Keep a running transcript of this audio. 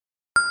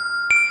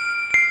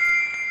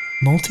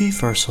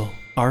Multiversal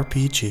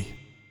RPG.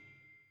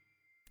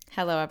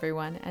 Hello,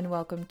 everyone, and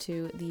welcome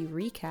to the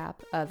recap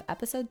of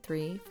episode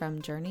 3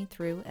 from Journey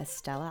Through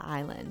Estella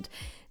Island.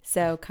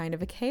 So, kind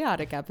of a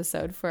chaotic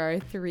episode for our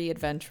 3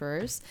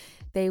 adventurers.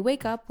 They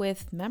wake up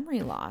with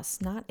memory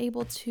loss, not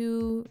able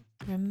to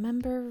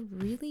remember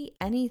really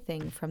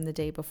anything from the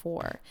day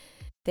before.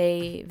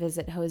 They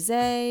visit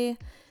Jose,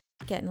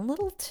 getting a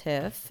little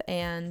tiff,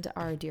 and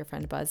our dear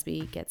friend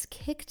Busby gets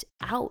kicked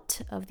out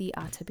of the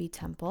Atabi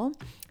temple,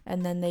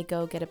 and then they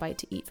go get a bite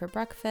to eat for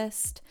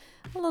breakfast.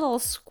 A little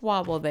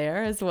squabble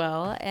there as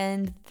well,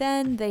 and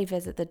then they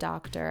visit the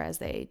doctor as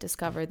they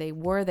discover they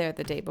were there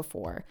the day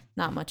before.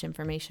 Not much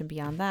information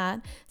beyond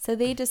that, so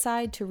they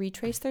decide to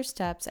retrace their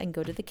steps and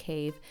go to the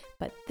cave,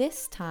 but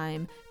this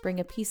time bring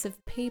a piece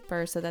of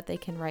paper so that they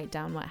can write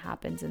down what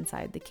happens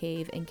inside the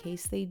cave in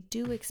case they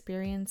do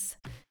experience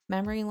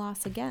memory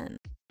loss again.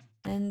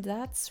 And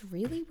that's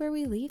really where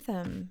we leave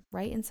them,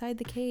 right inside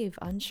the cave,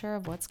 unsure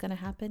of what's going to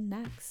happen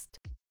next.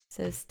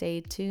 So stay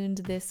tuned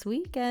this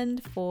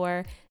weekend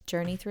for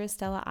Journey Through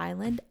Estella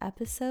Island,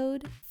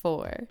 episode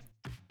 4.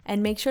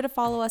 And make sure to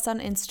follow us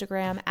on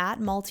Instagram at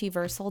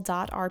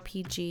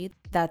multiversal.rpg.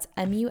 That's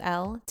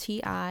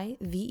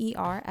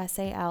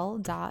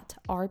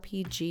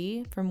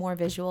multiversal.rpg for more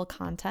visual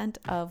content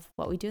of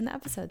what we do in the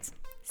episodes.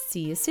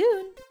 See you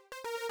soon!